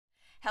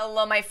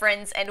Hello my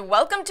friends, and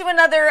welcome to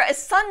another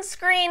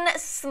Sunscreen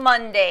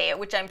Monday,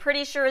 which I'm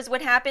pretty sure is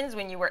what happens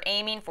when you were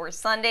aiming for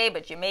Sunday,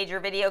 but you made your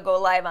video go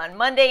live on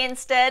Monday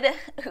instead.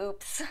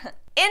 Oops.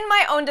 In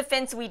my own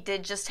defense, we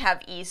did just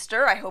have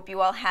Easter. I hope you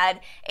all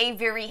had a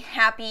very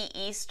happy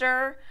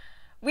Easter.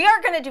 We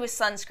are going to do a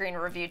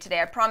sunscreen review today.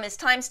 I promise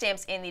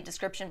timestamps in the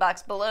description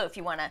box below if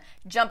you want to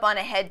jump on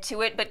ahead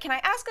to it. But can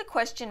I ask a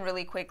question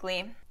really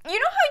quickly? You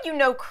know how you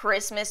know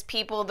Christmas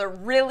people, they're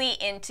really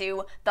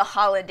into the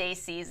holiday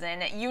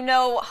season. You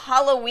know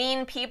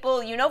Halloween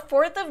people, you know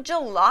 4th of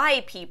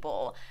July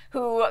people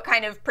who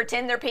kind of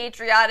pretend they're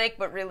patriotic,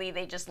 but really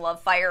they just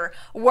love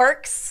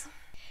fireworks.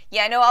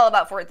 Yeah, I know all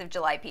about 4th of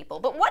July people,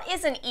 but what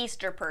is an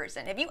Easter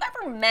person? Have you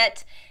ever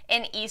met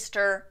an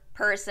Easter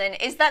person?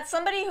 Is that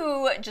somebody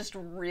who just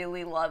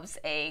really loves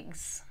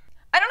eggs?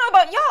 I don't know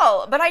about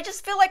y'all, but I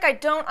just feel like I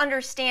don't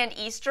understand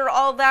Easter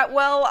all that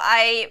well.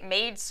 I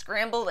made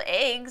scrambled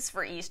eggs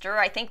for Easter.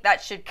 I think that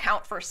should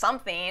count for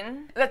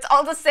something. That's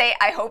all to say,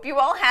 I hope you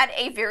all had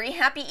a very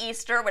happy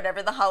Easter,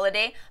 whatever the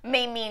holiday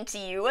may mean to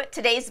you.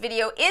 Today's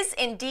video is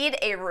indeed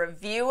a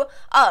review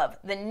of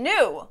the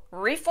new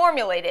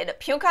reformulated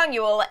Pyunkang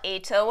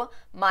ATO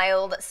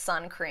Mild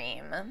Sun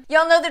Cream.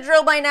 Y'all know the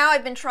drill by now.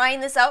 I've been trying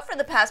this out for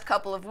the past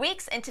couple of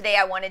weeks, and today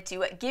I wanted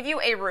to give you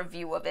a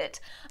review of it.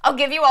 I'll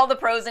give you all the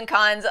pros and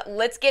cons.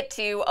 Let's get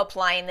to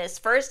applying this.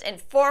 First and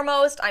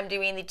foremost, I'm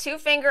doing the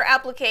 2-finger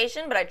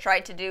application, but I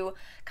tried to do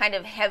kind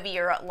of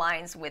heavier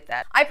lines with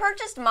that. I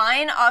purchased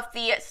mine off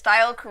the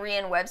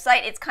Stylekorean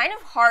website. It's kind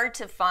of hard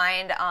to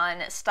find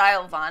on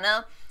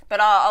Stylekorean, but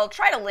I'll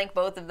try to link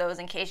both of those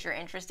in case you're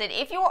interested.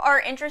 If you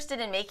are interested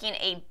in making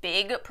a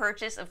big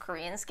purchase of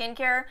Korean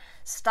skincare,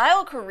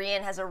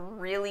 Stylekorean has a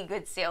really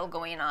good sale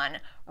going on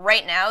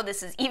right now.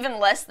 This is even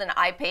less than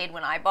I paid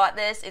when I bought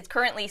this. It's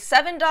currently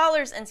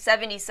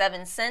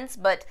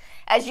 $7.77, but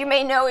as you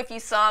may know if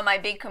you saw my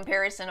big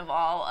comparison of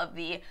all of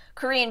the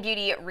Korean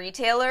beauty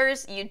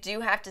retailers, you do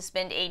have to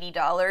spend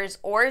 $80,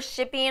 or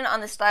shipping on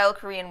the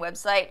Stylekorean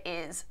website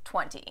is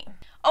 $20.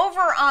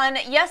 Over on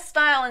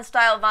Yesstyle and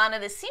Stylekorean,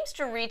 this seems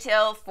to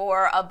retail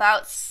for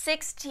about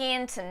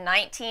 $16 to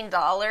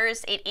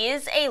 $19. It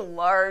is a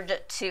large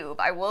tube,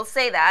 I will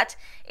say that.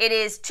 It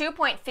is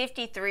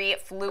 2.53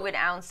 fluid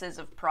ounces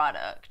of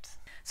product.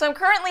 So I'm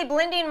currently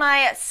blending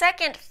my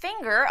second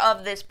finger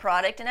of this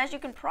product, and as you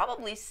can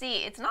probably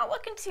see, it's not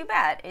looking too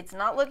bad. It's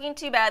not looking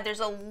too bad. There's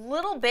a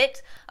little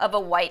bit of a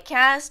white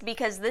cast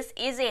because this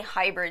is a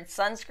hybrid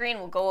sunscreen.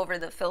 We'll go over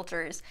the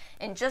filters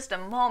in just a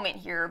moment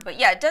here, but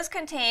yeah, it does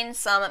contain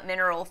some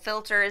mineral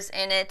filters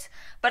in it,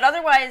 but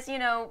otherwise, you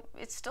know,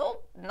 it's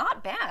still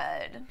not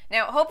bad.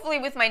 Now, hopefully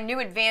with my new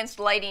advanced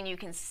lighting, you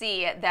can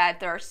see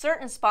that there are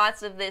certain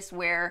spots of this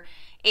where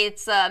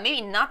it's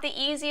maybe not the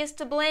easiest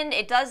to blend.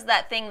 It does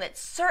that thing that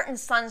certain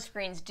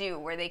sunscreens do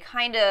where they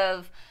kind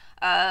of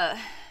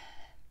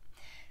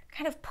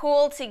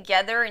pull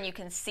together and you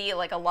can see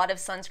like a lot of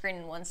sunscreen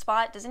in one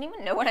spot. Does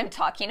anyone know what I'm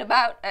talking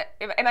about?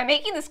 Am I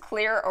making this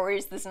clear, or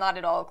is this not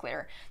at all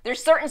clear?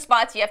 There's certain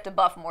spots you have to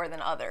buff more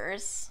than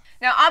others.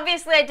 Now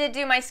obviously I did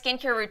do my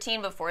skincare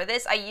routine before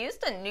this. I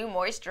used a new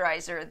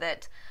moisturizer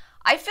that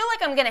I feel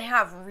like I'm going to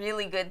have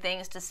really good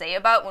things to say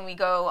about when we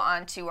go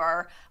on to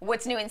our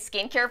what's new in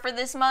skincare for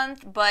this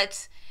month,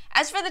 but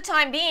as for the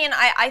time being,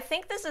 I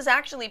think this is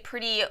actually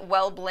pretty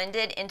well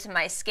blended into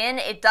my skin.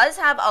 It does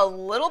have a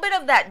little bit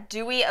of that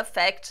dewy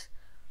effect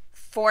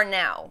for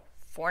now.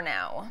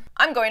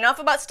 I'm going off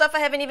about stuff I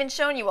haven't even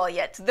shown you all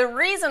yet. The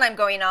reason I'm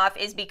going off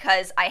is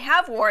because I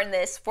have worn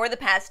this for the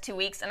past 2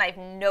 weeks, and I've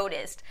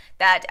noticed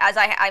that as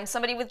I'm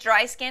somebody with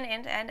dry skin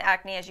and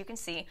acne, as you can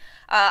see,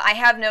 I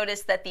have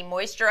noticed that the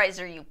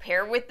moisturizer you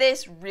pair with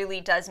this really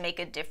does make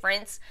a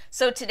difference.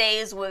 So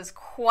today's was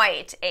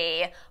quite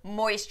a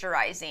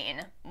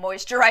moisturizer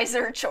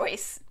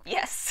choice.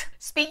 Yes.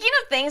 Speaking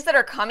of things that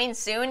are coming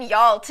soon,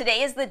 y'all,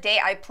 today is the day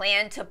I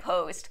plan to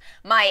post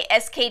my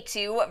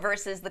SK2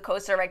 versus the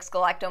Cosrx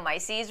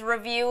Galactomyces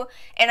review,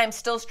 and I'm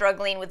still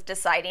struggling with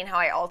deciding how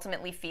I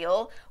ultimately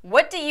feel.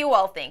 What do you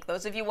all think,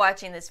 those of you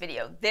watching this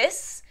video?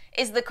 This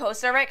is the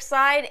Cosrx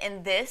side,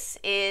 and this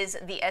is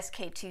the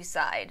SK2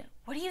 side.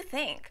 What do you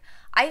think?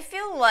 I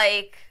feel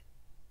like,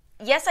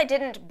 yes, I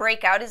didn't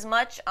break out as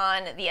much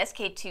on the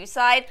SK2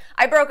 side.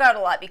 I broke out a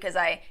lot because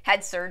I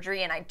had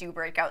surgery and I do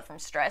break out from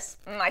stress.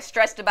 I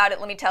stressed about it,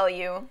 let me tell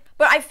you.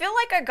 But I feel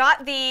like I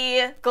got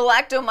the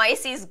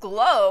Galactomyces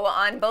glow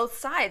on both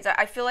sides.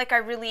 I feel like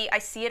I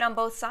see it on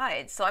both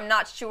sides. So I'm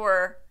not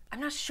sure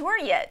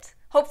yet.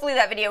 Hopefully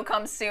that video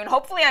comes soon.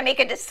 Hopefully I make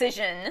a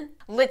decision.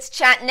 Let's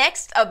chat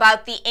next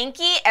about the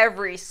Inky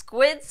Every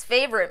Squid's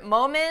favorite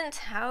moment.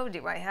 How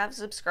do I have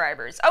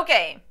subscribers?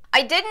 Okay.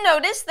 I did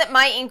notice that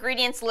my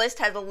ingredients list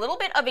has a little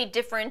bit of a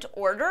different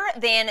order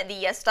than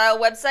the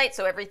Yesstyle website,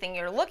 so everything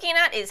you're looking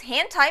at is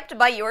hand-typed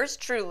by yours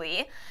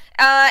truly.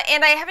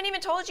 And I haven't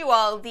even told you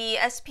all the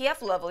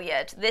SPF level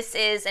yet. This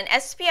is an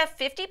SPF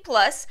 50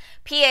 plus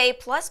PA++++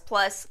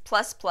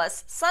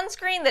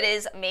 sunscreen that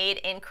is made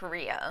in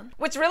Korea.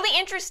 What's really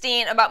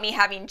interesting about me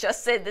having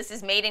just said this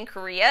is made in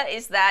Korea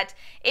is that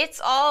it's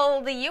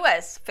all the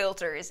US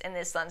filters in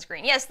this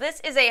sunscreen. Yes,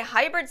 this is a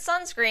hybrid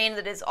sunscreen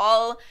that is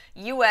all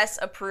US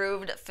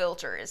approved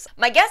filters.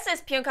 My guess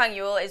is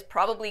Pyunkang is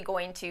probably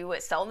going to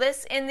sell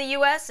this in the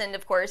US, and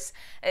of course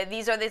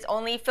these are the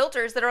only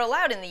filters that are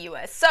allowed in the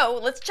US. So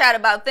let's chat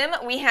about them.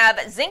 We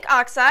have zinc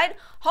oxide,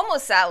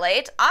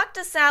 homosalate,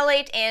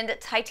 octosalate, and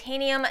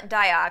titanium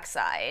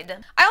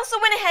dioxide. I also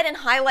went ahead and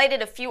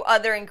highlighted a few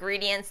other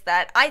ingredients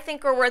that I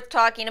think are worth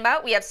talking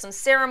about. We have some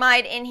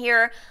ceramide in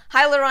here,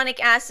 hyaluronic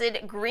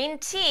acid, green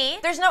tea.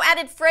 There's no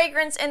added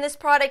fragrance in this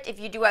product. If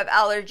you do have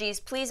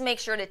allergies, please make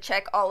sure to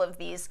check all of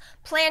these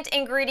plant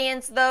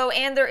ingredients though,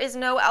 and there is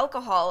no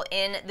alcohol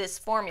in this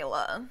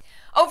formula.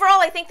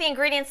 Overall, I think the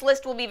ingredients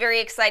list will be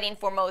very exciting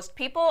for most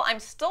people. I'm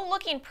still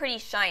looking pretty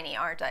shiny,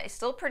 aren't I?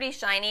 Still pretty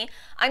shiny.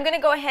 I'm going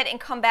to go ahead and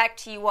come back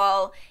to you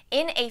all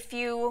in a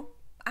few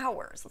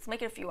hours. Let's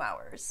make it a few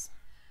hours.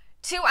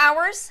 2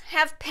 hours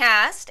have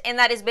passed, and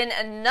that has been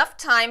enough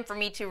time for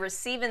me to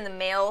receive in the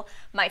mail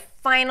my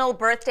final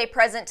birthday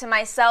present to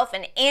myself,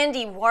 an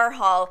Andy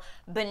Warhol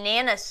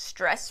banana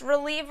stress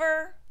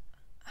reliever.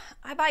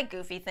 I buy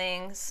goofy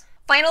things.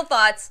 Final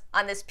thoughts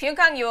on this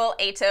Pyunkang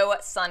ATO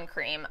sun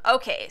cream.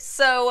 Okay,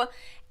 so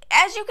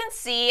as you can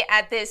see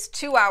at this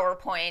 2 hour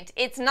point,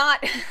 it's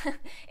not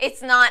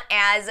it's not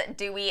as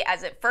dewy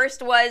as it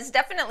first was,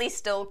 definitely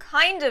still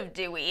kind of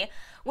dewy,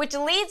 which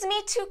leads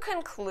me to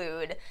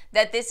conclude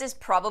that this is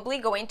probably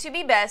going to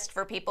be best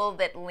for people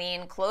that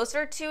lean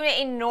closer to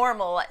a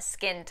normal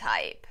skin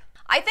type.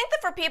 I think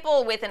that for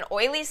people with an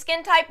oily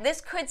skin type,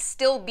 this could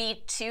still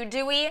be too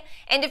dewy.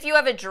 And if you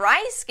have a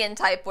dry skin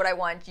type, what I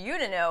want you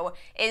to know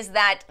is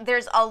that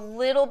there's a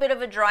little bit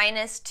of a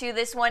dryness to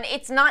this one.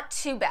 It's not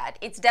too bad.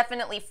 It's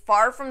definitely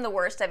far from the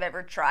worst I've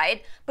ever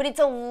tried, but it's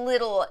a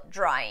little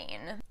drying.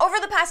 Over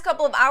the past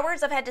couple of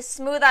hours, I've had to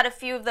smooth out a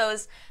few of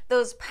those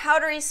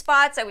powdery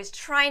spots I was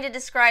trying to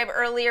describe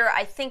earlier.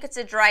 I think it's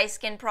a dry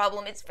skin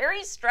problem. It's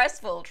very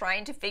stressful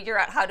trying to figure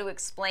out how to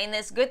explain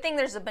this. Good thing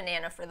there's a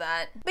banana for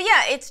that. But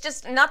yeah, it's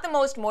just not the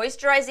most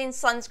moisturizing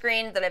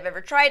sunscreen that I've ever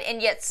tried,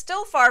 and yet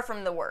still far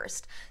from the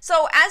worst.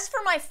 So as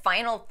for my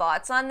final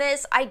thoughts on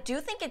this, I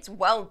do think it's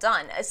well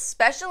done,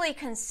 especially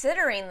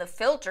considering the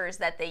filters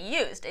that they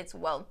used. It's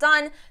well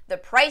done, the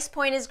price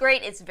point is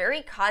great, it's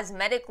very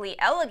cosmetically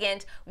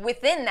elegant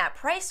within that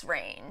price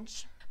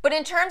range. But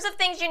in terms of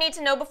things you need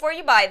to know before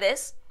you buy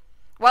this,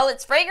 while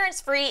it's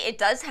fragrance-free, it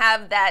does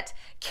have that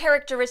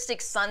characteristic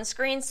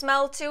sunscreen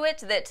smell to it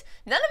that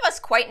none of us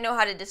quite know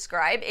how to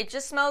describe. It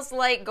just smells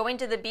like going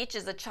to the beach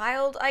as a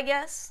child, I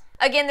guess.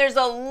 Again, there's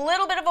a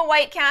little bit of a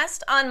white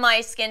cast on my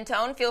skin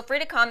tone. Feel free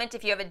to comment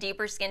if you have a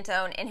deeper skin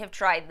tone and have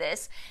tried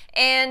this.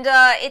 And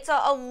it's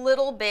a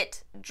little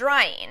bit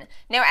drying.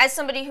 Now, as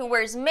somebody who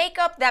wears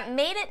makeup, that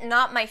made it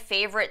not my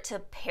favorite to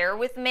pair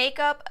with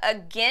makeup.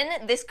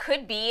 Again, this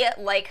could be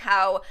like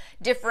how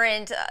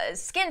different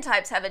skin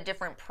types have a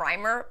different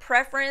primer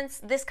preference.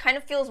 This kind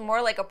of feels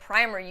more like a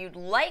primer you'd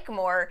like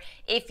more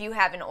if you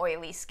have an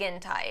oily skin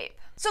type.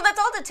 So that's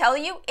all to tell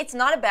you, it's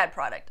not a bad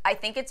product. I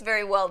think it's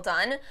very well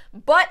done,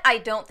 but I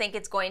don't think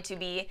it's going to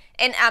be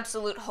an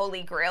absolute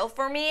holy grail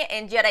for me,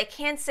 and yet I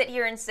can sit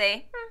here and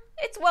say,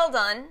 it's well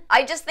done.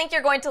 I just think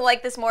you're going to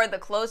like this more the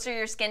closer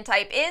your skin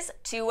type is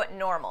to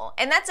normal.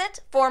 And that's it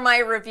for my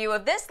review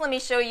of this. Let me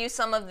show you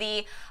some of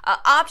the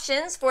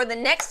options for the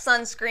next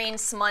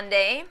sunscreen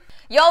Monday.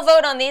 Y'all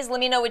vote on these. Let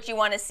me know what you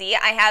want to see.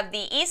 I have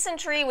the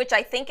Eccentree, which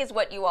I think is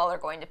what you all are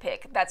going to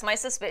pick. That's my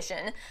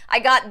suspicion. I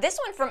got this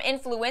one from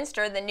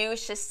Influenster, the new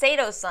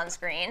Shiseido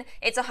sunscreen.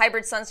 It's a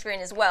hybrid sunscreen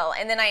as well.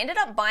 And then I ended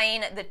up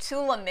buying the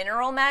Tula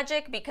Mineral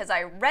Magic because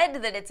I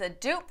read that it's a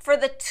dupe for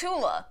the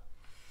Tula.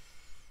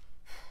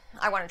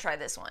 I want to try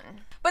this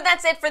one. But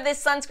that's it for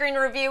this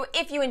sunscreen review.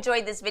 If you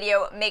enjoyed this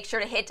video, make sure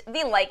to hit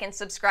the like and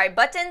subscribe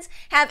buttons.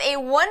 Have a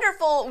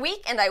wonderful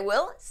week, and I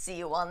will see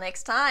you all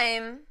next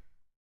time.